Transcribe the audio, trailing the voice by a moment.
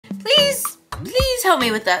Please help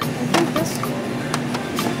me with that.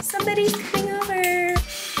 Somebody's coming over.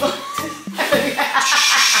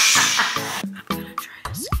 I'm gonna try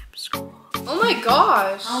to skip school. Oh my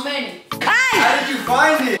gosh. How many? Hi! How did you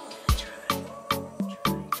find it?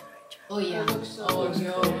 Oh yeah. Oh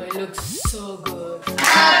no, it looks so good.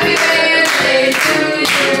 Happy birthday to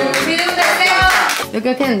you. Look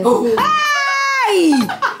at Kendry. Oh.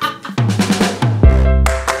 Hi!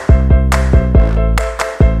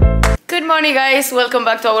 Good morning guys, welcome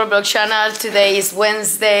back to our vlog channel. Today is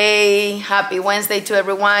Wednesday. Happy Wednesday to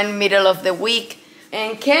everyone, middle of the week.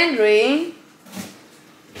 And Kendry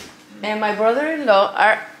and my brother-in-law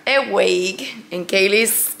are awake and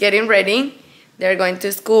Keilly's getting ready. They're going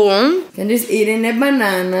to school. Kendry's eating a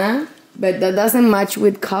banana, but that doesn't match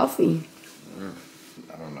with coffee.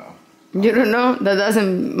 I don't know. You don't know? That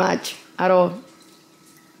doesn't match at all.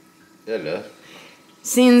 Yeah, it does.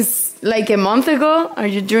 Since like a month ago, are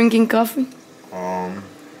you drinking coffee?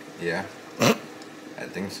 Yeah. I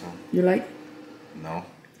think so. You like? No,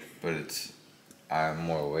 but I'm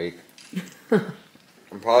more awake.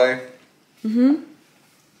 I'm probably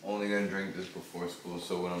only gonna drink this before school,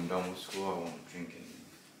 so when I'm done with school, I won't drink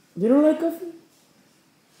it. You don't like coffee?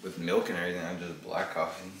 With milk and everything, I'm just black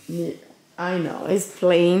coffee. Yeah, I know. It's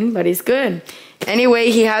plain, but it's good. Anyway,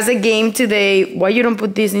 he has a game today. Why you don't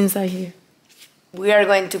put this inside here? We are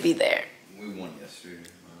going to be there. We won yesterday.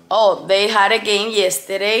 Oh, they had a game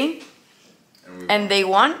yesterday. And they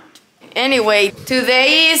won. Anyway,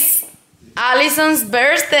 today is Allison's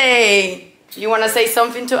birthday. You want to say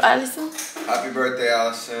something to Allison? Happy birthday,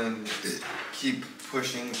 Allison. Keep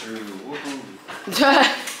pushing through. Woohoo.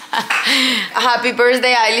 Happy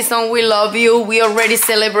birthday, Allison. We love you. We already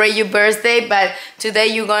celebrate your birthday, but today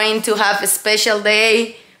you're going to have a special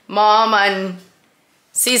day. Mom and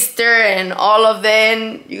sister and all of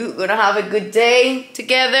them. You're going to have a good day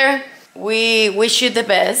together. We wish you the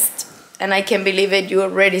best. And I can't believe it, you're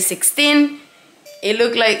already 16. It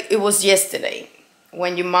looked like it was yesterday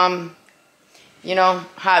when your mom, you know,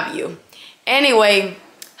 have you. Anyway,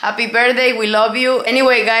 happy birthday, we love you.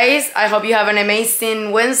 Anyway, guys, I hope you have an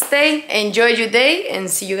amazing Wednesday. Enjoy your day and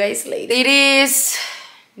see you guys later. It is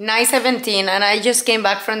 9:17 and I just came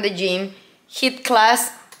back from the gym. HIIT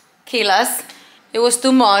class. It was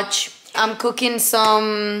too much. I'm cooking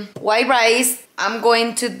some white rice. I'm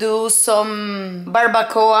going to do some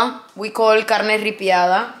barbacoa. We call carne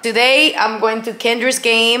ripiada. Today, I'm going to Kendry's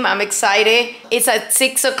game. I'm excited. It's at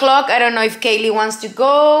 6 o'clock. I don't know if Keilly wants to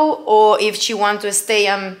go or if she wants to stay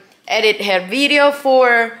and edit her video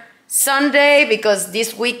for Sunday because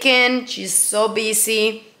this weekend, she's so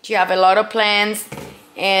busy. She have a lot of plans.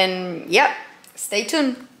 And yeah, stay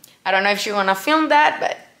tuned. I don't know if she's gonna film that,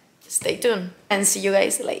 but stay tuned. And see you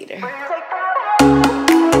guys later.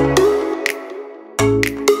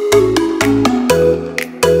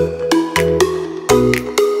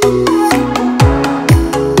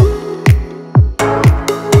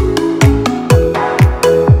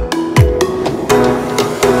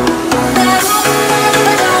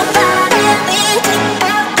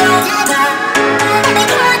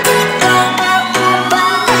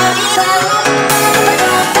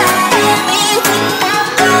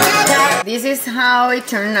 This is how it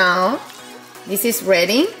turned out. This is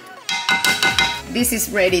ready. This is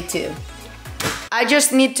ready too. I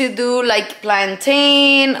just need to do like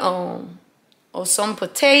plantain or some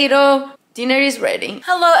potato. Dinner is ready.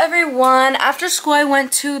 Hello everyone. After school I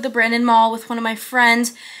went to the Brandon Mall with one of my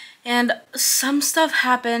friends and some stuff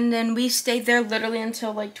happened and we stayed there literally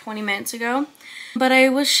until like 20 minutes ago. But I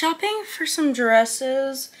was shopping for some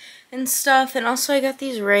dresses and stuff and also I got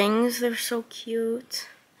these rings. They're so cute.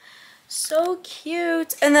 So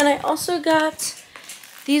cute. And then I also got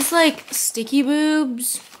these like sticky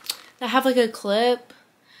boobs that have like a clip,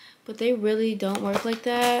 but they really don't work like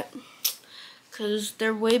that because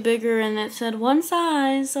they're way bigger and it said one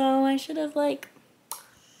size, so I should have like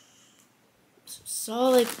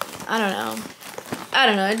I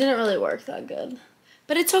don't know, it didn't really work that good,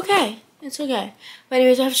 but it's okay. It's okay. But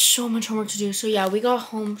anyways, I have so much homework to do. So yeah, we got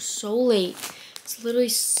home so late. It's literally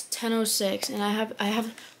 10:06 and I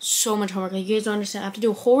have so much homework. Like, you guys don't understand. I have to do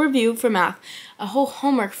a whole review for math, a whole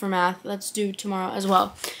homework for math that's due tomorrow as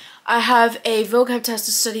well. I have a vocab test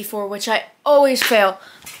to study for, which I always fail.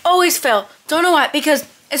 Always fail. Don't know why, because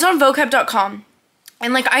it's on vocab.com.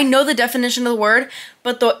 And like, I know the definition of the word,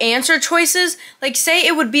 but the answer choices, like say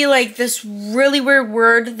it would be like this really weird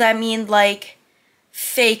word that means like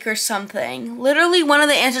fake or something. Literally one of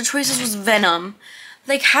the answer choices was venom.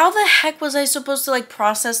 Like, how the heck was I supposed to like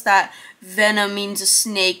process that venom means a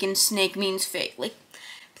snake and snake means fake? Like,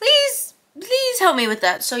 please help me with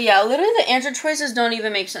that. So yeah, literally the answer choices don't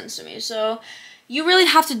even make sense to me. So you really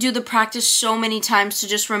have to do the practice so many times to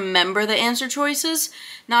just remember the answer choices,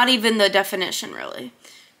 not even the definition, really.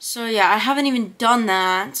 So yeah, I haven't even done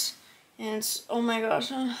that. And it's, oh my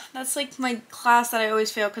gosh, that's like my class that I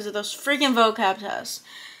always fail because of those freaking vocab tests.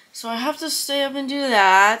 So I have to stay up and do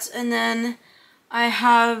that. And then I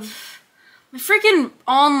have my freaking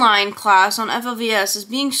online class on FLVS is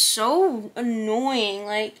being so annoying.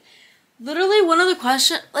 Like, literally one of the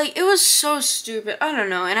questions, like, it was so stupid. I don't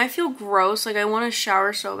know, and I feel gross. Like, I want to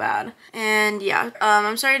shower so bad. And yeah,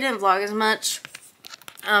 I'm sorry I didn't vlog as much.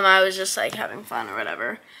 I was just, like, having fun or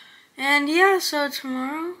whatever. And yeah, so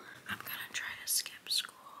tomorrow, I'm gonna try to skip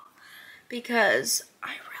school because I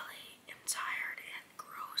really am tired and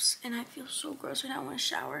gross. And I feel so gross and I want to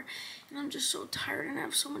shower. And I'm just so tired and I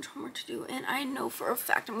have so much homework to do. And I know for a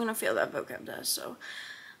fact I'm gonna fail that vocab test. So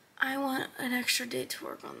I want an extra day to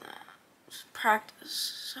work on that.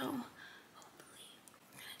 Practice, so hopefully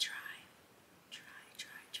I'm gonna try.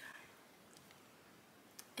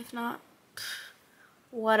 If not,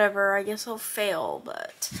 whatever, I guess I'll fail,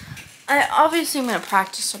 but I'm gonna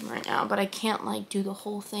practice some right now, but I can't like do the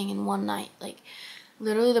whole thing in one night. Like,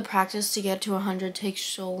 literally the practice to get to 100 takes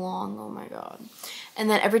so long, oh my god. And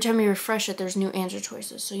then every time you refresh it, there's new answer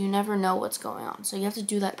choices, so you never know what's going on. So you have to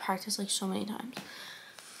do that practice like so many times.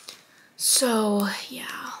 So,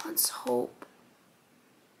 yeah, let's hope.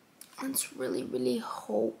 Let's really, really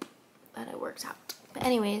hope that it works out. But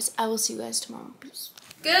anyways, I will see you guys tomorrow. Peace.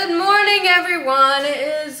 Good morning, everyone.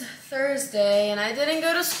 It is Thursday, and I didn't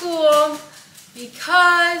go to school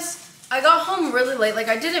because I got home really late. Like,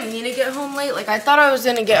 I didn't mean to get home late. Like, I thought I was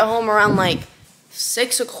going to get home around, like,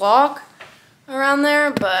 6 o'clock around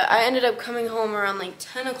there, but I ended up coming home around, like,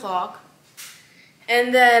 10 o'clock.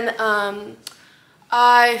 And then,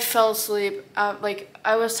 I fell asleep. Like,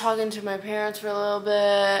 I was talking to my parents for a little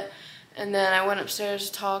bit, and then I went upstairs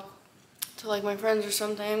to talk to, like, my friends or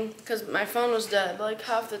something, because my phone was dead. But, like,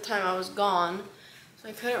 half the time I was gone, so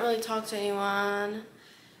I couldn't really talk to anyone.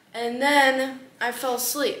 And then I fell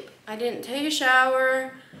asleep. I didn't take a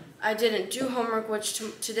shower. I didn't do homework, which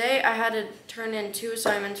today I had to turn in 2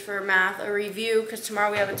 assignments for math, a review, because tomorrow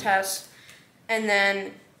we have a test, and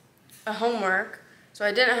then a homework. So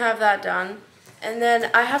I didn't have that done. And then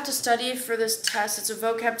I have to study for this test. It's a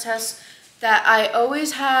vocab test that I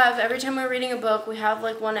always have. Every time we're reading a book, we have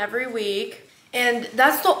like one every week. And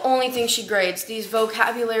that's the only thing she grades, these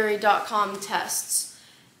vocabulary.com tests.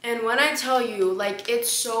 And when I tell you, like, it's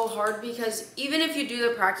so hard because even if you do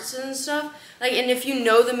the practices and stuff, like, and if you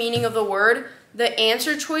know the meaning of the word, the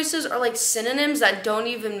answer choices are like synonyms that don't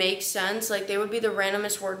even make sense. Like, they would be the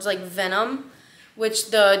randomest words, like venom, which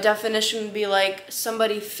the definition would be like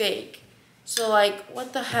somebody fake. So, like,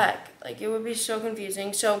 what the heck? Like, it would be so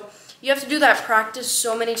confusing. So, you have to do that practice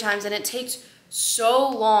so many times, and it takes so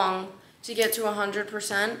long to get to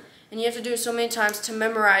 100%. And you have to do it so many times to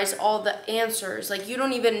memorize all the answers. Like, you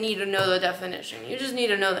don't even need to know the definition. You just need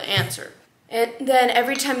to know the answer. And then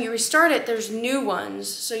every time you restart it, there's new ones.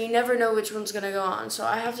 So, you never know which one's going to go on. So,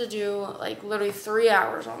 I have to do, like, literally 3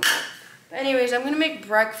 hours on that. Anyways, I'm going to make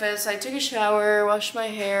breakfast. I took a shower, washed my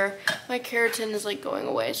hair. My keratin is, like, going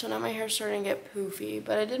away, so now my hair's starting to get poofy.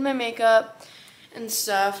 But I did my makeup and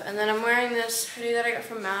stuff, and then I'm wearing this hoodie that I got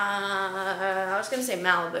from I was going to say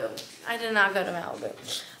Malibu. I did not go to Malibu.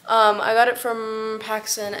 I got it from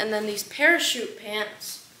Paxson, and then these parachute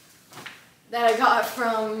pants that I got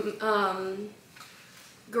from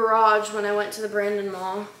Garage when I went to the Brandon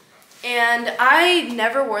Mall. And I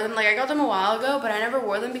never wore them. Like, I got them a while ago, but I never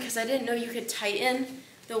wore them because I didn't know you could tighten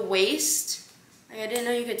the waist. Like, I didn't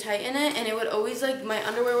know you could tighten it, and it would always, like, my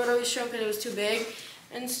underwear would always show because it was too big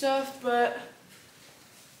and stuff, but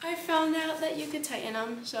I found out that you could tighten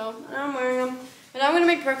them, so I'm wearing them. But I'm going to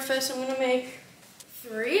make breakfast. I'm going to make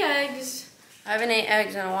 3 eggs. I haven't ate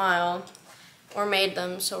eggs in a while, or made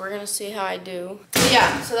them, so we're going to see how I do. But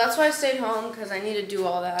yeah, so that's why I stayed home, because I need to do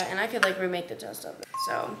all that, and I could, like, remake the test of it.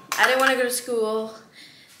 So, I didn't want to go to school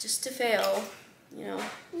just to fail, you know.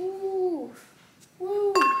 Woo!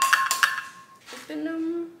 Woo!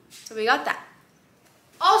 So we got that.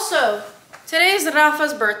 Also, today's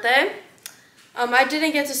Rafa's birthday. I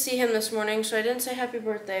didn't get to see him this morning, so I didn't say happy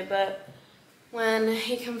birthday, but when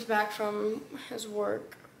he comes back from his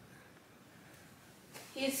work,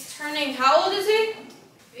 he's turning, how old is he?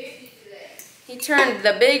 50 today. He turned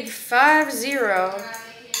the big 50.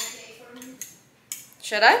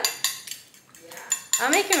 Should I? Yeah. I'll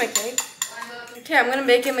make him a cake. Okay, I'm gonna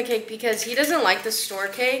make him a cake because he doesn't like the store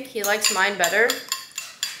cake. He likes mine better.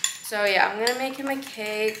 So yeah, I'm gonna make him a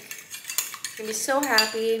cake. He's gonna be so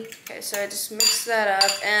happy. Okay, so I just mixed that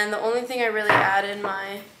up, and the only thing I really add in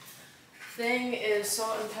my thing is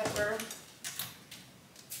salt and pepper.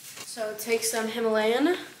 So take some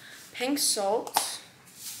Himalayan pink salt,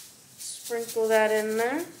 sprinkle that in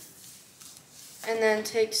there, and then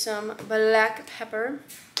take some black pepper.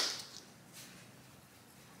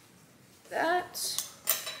 That,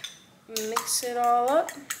 mix it all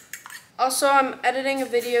up. Also, I'm editing a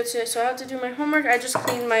video today, so I have to do my homework. I just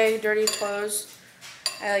cleaned my dirty clothes.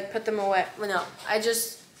 I like put them away. Well, no, I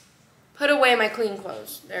just put away my clean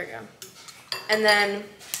clothes. There you go. And then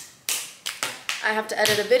I have to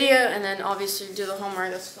edit a video and then obviously do the homework.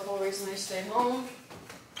 That's the whole reason I stay home.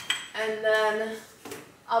 And then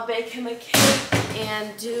I'll bake him a cake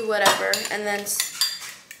and do whatever. And then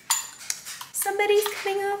somebody's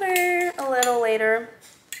coming over a little later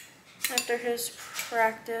after his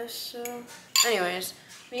practice. So anyways,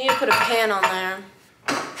 we need to put a pan on there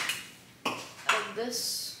of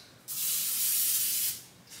this.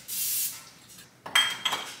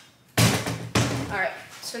 Alright,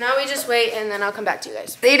 so now we just wait and then I'll come back to you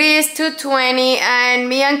guys. It is 2:20 and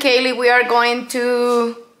me and Keilly, we are going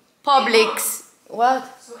to Publix. What?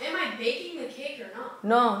 So am I baking the cake or not?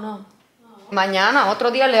 No. Mañana,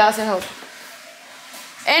 otro día le haces otro.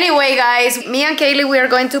 Anyway, guys, me and Keilly, we are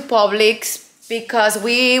going to Publix because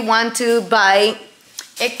we want to buy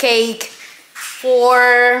a cake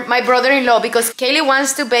for my brother-in-law because Keilly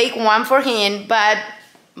wants to bake one for him, but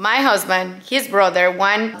my husband, his brother,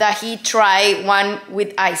 one that he tried one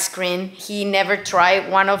with ice cream. He never tried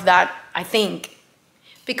one of that, I think,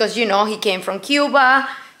 because you know he came from Cuba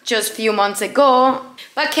just a few months ago.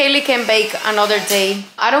 But Keilly can bake another day.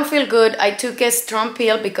 I don't feel good. I took a strong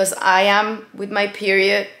pill because I am with my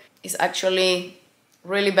period. It's actually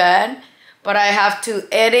really bad. But I have to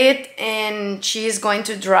edit and she's going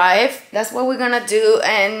to drive. That's what we're gonna do.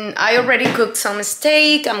 And I already cooked some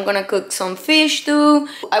steak. I'm gonna cook some fish too.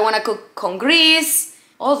 I wanna cook con grease,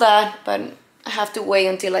 all that, but I have to wait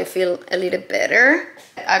until I feel a little better.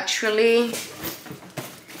 Actually,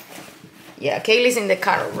 yeah, Keilly's in the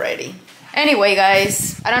car already. Anyway,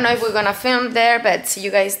 guys, I don't know if we're gonna film there, but see you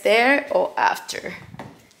guys there or after.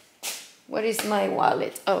 Where is my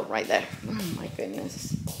wallet? Oh, right there. Oh my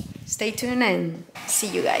goodness. Stay tuned and see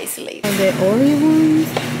you guys later. The Oreo ones.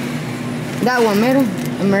 That one, Mero.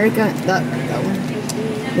 America. That one.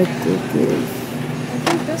 The cookies. I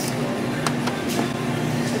think this one.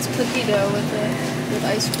 It's cookie dough with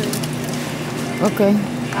ice cream. Okay.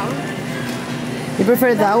 That one? You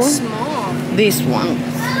prefer that one? Small. This one.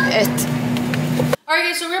 Alright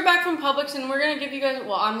guys, so we're back from Publix and we're gonna give you guys,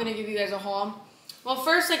 well, I'm gonna give you guys a haul. Well,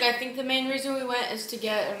 first, like, I think the main reason we went is to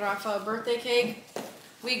get Rafa a birthday cake.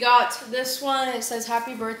 We got this one, it says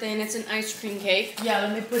happy birthday, and it's an ice cream cake. Yeah,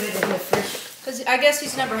 let me put it in the fridge. Because I guess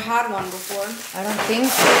he's never had one before. I don't think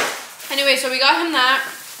so. Anyway, so we got him that.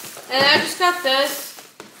 And I just got this.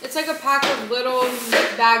 It's like a pack of little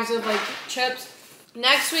bags of, like, chips.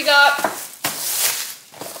 Next, we got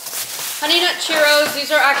Honey Nut Cheerios.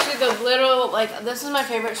 These are actually the little, like, this is my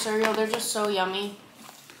favorite cereal. They're just so yummy.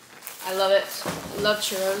 I love it. I love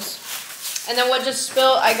churros. And then what just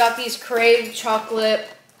spilled, I got these Crave chocolate,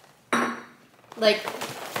 like,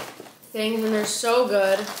 things, and they're so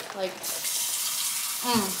good. Like,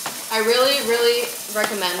 I really, really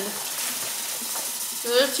recommend. So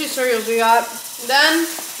there's 2 cereals we got. Then,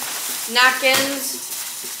 napkins,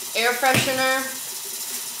 air freshener,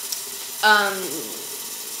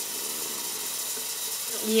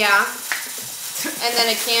 yeah, and then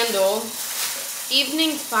a candle.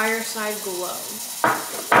 Evening Fireside Glow.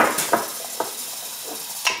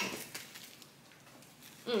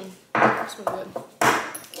 That smells good.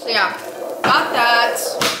 So yeah, got that.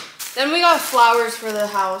 Then we got flowers for the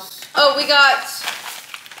house. Oh, we got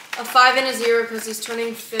a 5 and a 0 because he's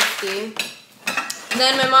turning 50. And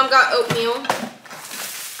then my mom got oatmeal.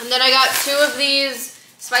 And then I got 2 of these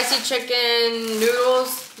spicy chicken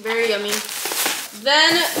noodles. Very yummy.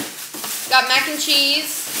 Then got mac and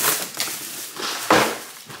cheese.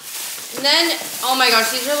 And then, oh my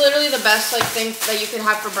gosh, these are literally the best, like, things that you could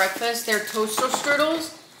have for breakfast. They're toaster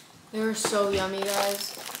strudels. They're so yummy,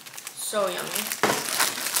 guys. So yummy.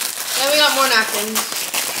 Then we got more napkins.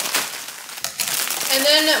 And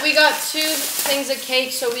then we got 2 things of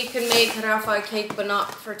cake so we can make Rafa a cake, but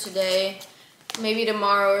not for today. Maybe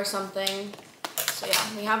tomorrow or something. So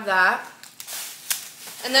yeah, we have that.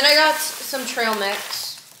 And then I got some trail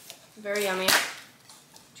mix. Very yummy.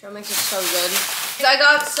 Trail mix is so good. I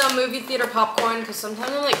got some movie theater popcorn because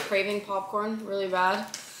sometimes I'm like craving popcorn really bad.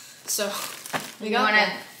 So we got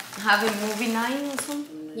that. Have a movie night or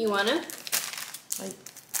something? You wanna? Like,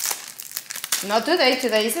 not today.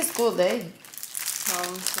 Today is a school day.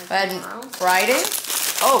 Like But tomorrow? Friday?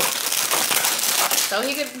 Oh. So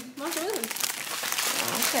he could watch it with him.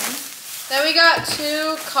 Okay. Then we got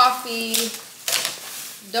 2 coffee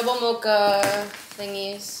double mocha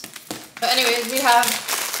thingies. But anyways, we have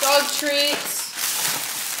dog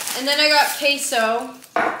treats. And then I got queso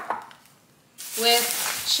with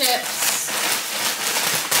chips.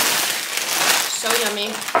 So yummy.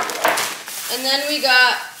 And then we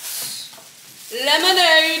got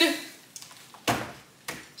lemonade.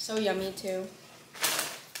 So yummy too.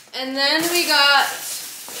 And then we got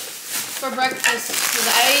for breakfast, because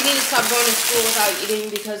I need to stop going to school without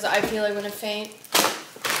eating because I feel like I'm gonna faint.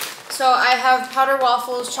 So I have powder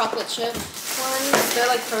waffles, chocolate chip ones. They're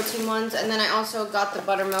like protein ones. And then I also got the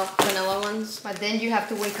buttermilk vanilla ones. But then you have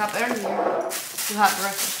to wake up earlier to have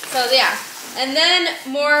breakfast. So yeah. And then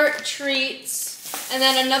more treats. And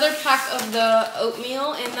then another pack of the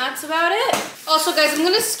oatmeal. And that's about it. Also guys, I'm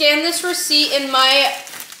gonna scan this receipt in my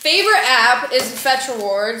favorite app is Fetch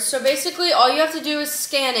Rewards. So basically all you have to do is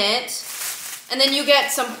scan it. And then you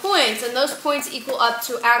get some points, and those points equal up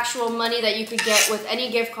to actual money that you could get with any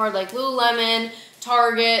gift card like Lululemon,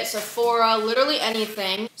 Target, Sephora, literally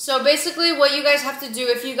anything. So basically what you guys have to do,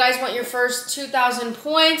 if you guys want your first 2,000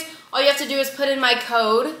 points, all you have to do is put in my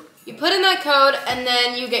code. You put in that code, and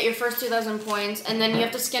then you get your first 2,000 points, and then you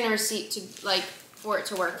have to scan a receipt to for it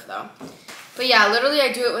to work though. But yeah, literally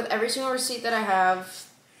I do it with every single receipt that I have.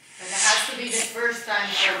 And it has to be the first time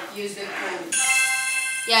you use the code.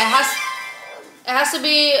 Yeah, it has to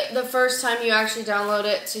be the first time you actually download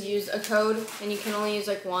it to use a code, and you can only use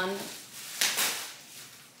like one.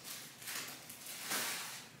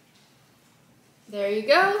 There you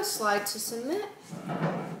go, slide to submit.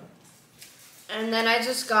 And then I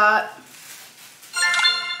just got,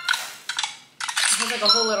 it has like a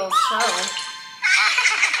whole little shuttle.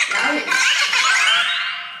 Nice.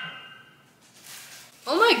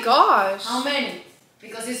 Oh my gosh. How many?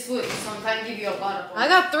 Because it's food, sometimes give you a lot of points. I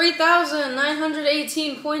got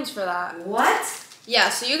 3,918 points for that. What? Yeah,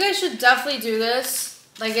 so you guys should definitely do this.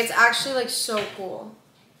 Like, it's actually like so cool.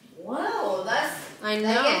 Wow, I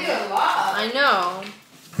know. They give you a lot. I know.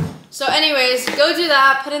 So anyways, go do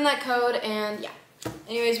that, put in that code, and yeah.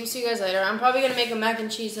 Anyways, we'll see you guys later. I'm probably going to make a mac and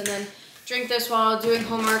cheese and then drink this while doing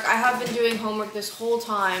homework. I have been doing homework this whole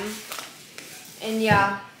time. And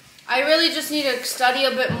yeah. I really just need to study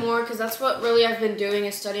a bit more because that's what really I've been doing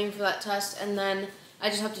is studying for that test, and then I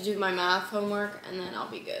just have to do my math homework and then I'll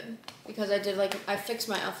be good because I fixed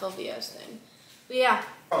my FLVS thing. But yeah.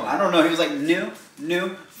 I don't know. He was like, new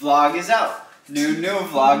vlog is out. New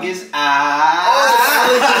vlog is out.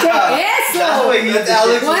 Eso. That's what he did.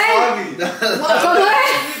 Alex What?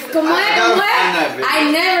 ¿Cómo es? I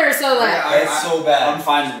never saw that. It's so bad. I'm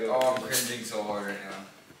fine. Oh, I'm cringing so hard right now.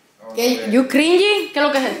 Oh, ¿You cringy? ¿Qué es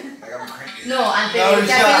lo que es? Like I'm cringing. No, antes No, de it's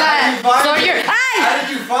not. so you're, How did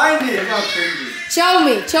you find it? Look how cringy. show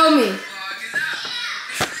me.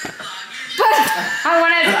 I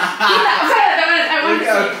want to. Look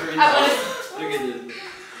how cringy. Look at this.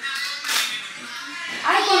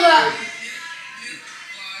 Ay, cuando.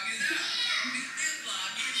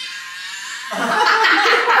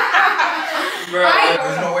 Bro,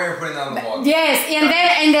 there's no way you're putting that on the vlog. Yes, and then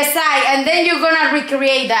in the side, and then you're gonna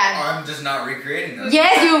recreate that. I'm just not recreating this.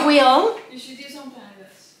 Yes, you will. You should do something like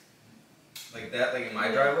this. Like that, like in my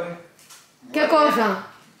driveway? ¿Qué cosa?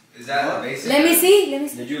 Is that a basic? Let me see.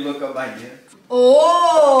 Did you look up ideas?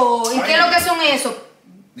 Oh, ¿y qué es lo que son eso?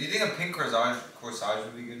 Do you think a pink corsage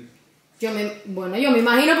would be good? Yo me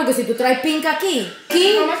imagino porque si tú traes pink aquí.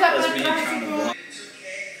 That's me trying to vlog.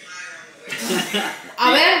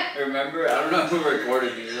 A ver. Remember? I don't know who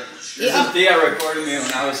recorded me. This Yeah. is Tia recorded me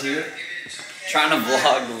when I was here. Trying to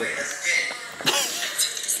vlog with.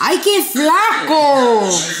 ¡Ay, qué flaco!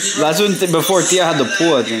 That's when before Tia had the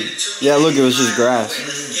pool, I think. Yeah, look, it was just grass.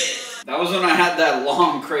 That was when I had that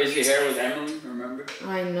long, crazy hair with Emily, remember?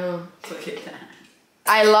 I know. Look at that.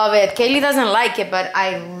 I love it. Keilly doesn't like it, but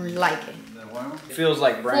I like it. It feels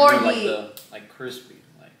like brand new, like crispy.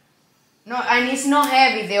 Like. No, and it's not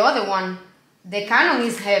heavy. The other one, the Canon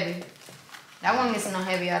is heavy. That one is not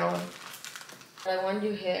heavy at all. I want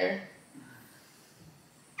your hair.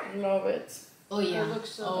 Love it. Oh yeah. It looks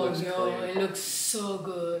so oh good. yo, it looks so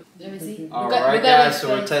good. Let me see. Alright guys, so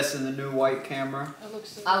we're testing the new white camera. It looks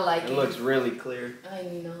so I like it. It looks really clear. I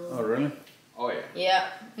know. Oh really? Oh yeah.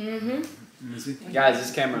 Yeah. Guys,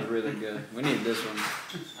 this camera's really good. We need this one.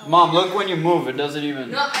 Mom, look when you move, it doesn't even...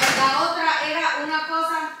 No, la otra era una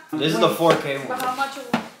cosa. This is the 4K But one. how much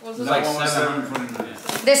was It's it? like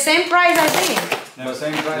 729. The same price, I think.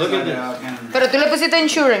 Look at this. Pero tú le pusiste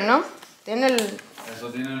insurance, ¿no? Tiene el...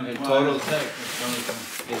 In total tech,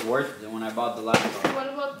 it's worth it when I bought the laptop. What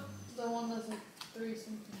about the one that's like 3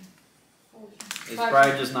 something? 4? It's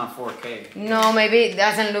probably just not 4K. No, maybe it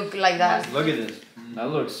doesn't look like that. Look at this. That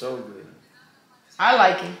looks so good. I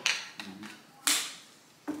like it.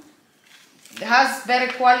 It has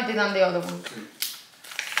better quality than the other one.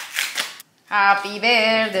 Happy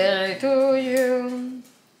birthday to you.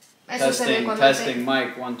 Testing,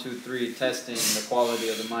 mic, 1, 2, 3, testing the quality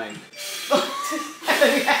of the mic.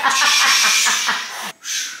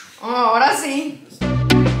 Oh, ahora sí.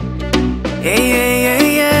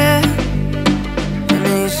 Yeah. Me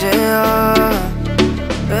dice,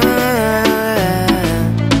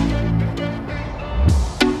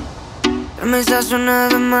 promesas son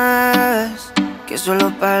nada más que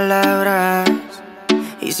solo palabras,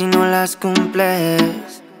 y si no las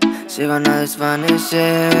cumples se van a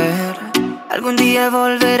desvanecer. Algún día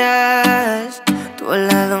volverás tú al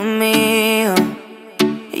lado mío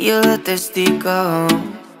y yo de testigo.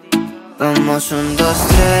 Vamos 1, 2,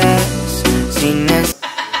 3 sin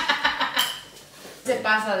Se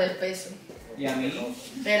pasa del peso. ¿Y a mí?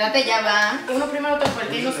 Espérate, ya va. Uno primero te fue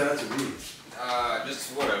el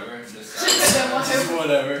Just whatever.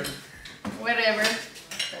 Whatever. Whatever.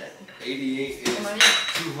 88 is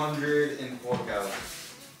 204 calories.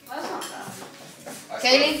 That's not bad.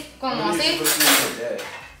 Keilly, ¿cómo así?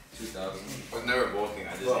 2,000. When they were bulking, I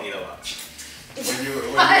just ate a lot. I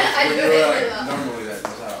do it. Normally that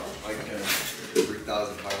goes out like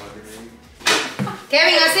 3,500 maybe.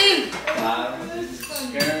 Kevin, así. Claro.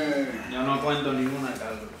 Yo no cuento ninguna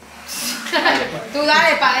casa. Tú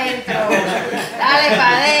dale pa' adentro. Dale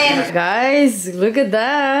pa' adentro. Guys, look at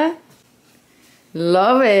that.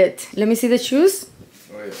 Love it. Let me see the shoes.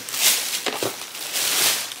 Oh yeah.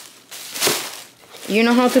 You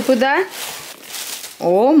know how to put that?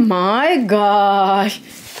 Oh my gosh.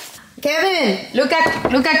 Kevin, look at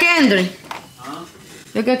Kendry. Huh?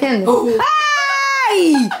 Look at Kendry.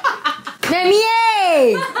 ¡Ay! ¡Me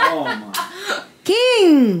mié! Oh my.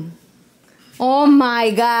 King! Oh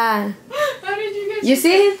my god. How did you get You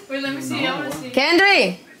see it? Wait, let me see. I want to see.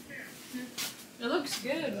 Kendry! It looks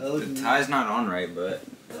good. The tie's not on right, but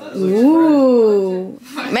Ooh.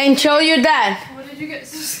 Man, show your dad. What did you get?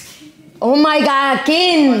 So skinny? Oh my god,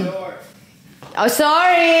 King! Oh,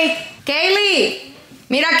 sorry. Keilly!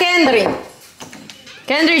 Mira Kendry.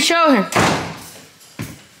 Kendry, show her.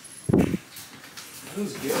 that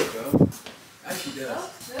was good, bro. Actually does.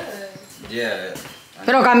 Good. Yeah.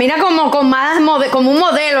 Pero camina como con más como un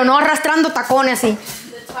modelo, no arrastrando tacones así.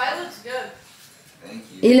 The tie looks good. Thank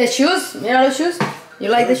you. ¿Y los shoes? Mira los shoes. You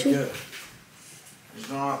like the shoes?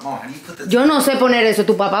 Mom, how do you put the Yo no sé poner eso.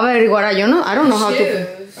 Tu papá averiguará. Yo no. I don't know how to.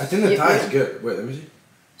 Shoes. I think the tie is good. Wait, let me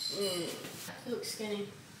see. It looks skinny.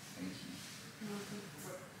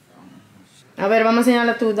 A ver, vamos a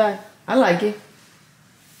enseñarle a tu dad. I like it.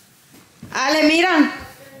 Ale, mira.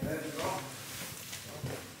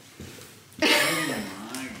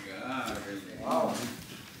 Wow.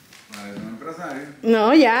 Es un empresario.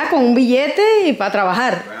 No, ya, con un billete y para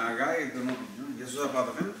trabajar. Ven acá y tú no. ¿Y esos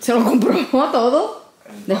zapatos qué? Se lo compró todo.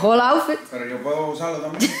 The whole outfit. Pero yo puedo usarlo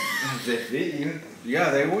también. They fit you.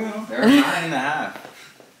 Yeah, they will. They're 9.5.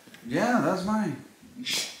 Yeah, that's mine.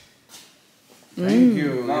 Thank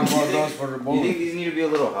you. One more dose for the bowl. You think these need to be a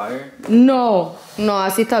little higher? No, no,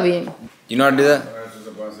 así está bien. You know how to do that?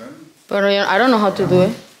 Pero yo, I don't know how to do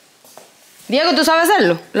it. Diego, ¿tú sabes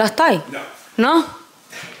hacerlo? ¿Las tie? No. No?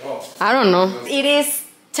 I don't know. It is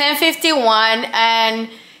 10:51 and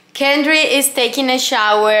Kendry is taking a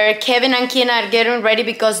shower. Kevin and Kian are getting ready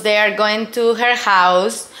because they are going to her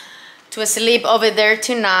house to sleep over there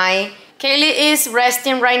tonight. Keilly is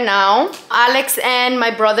resting right now. Alex and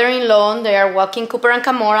my brother-in-law, they are walking Cooper and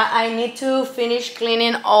Camora. I need to finish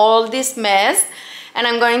cleaning all this mess and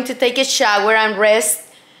I'm going to take a shower and rest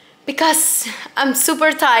because I'm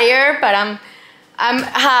super tired, but I'm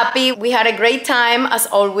happy. We had a great time as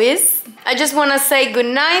always. I just want to say good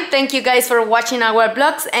night. Thank you guys for watching our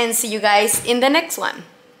vlogs and see you guys in the next one.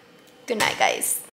 Good night, guys.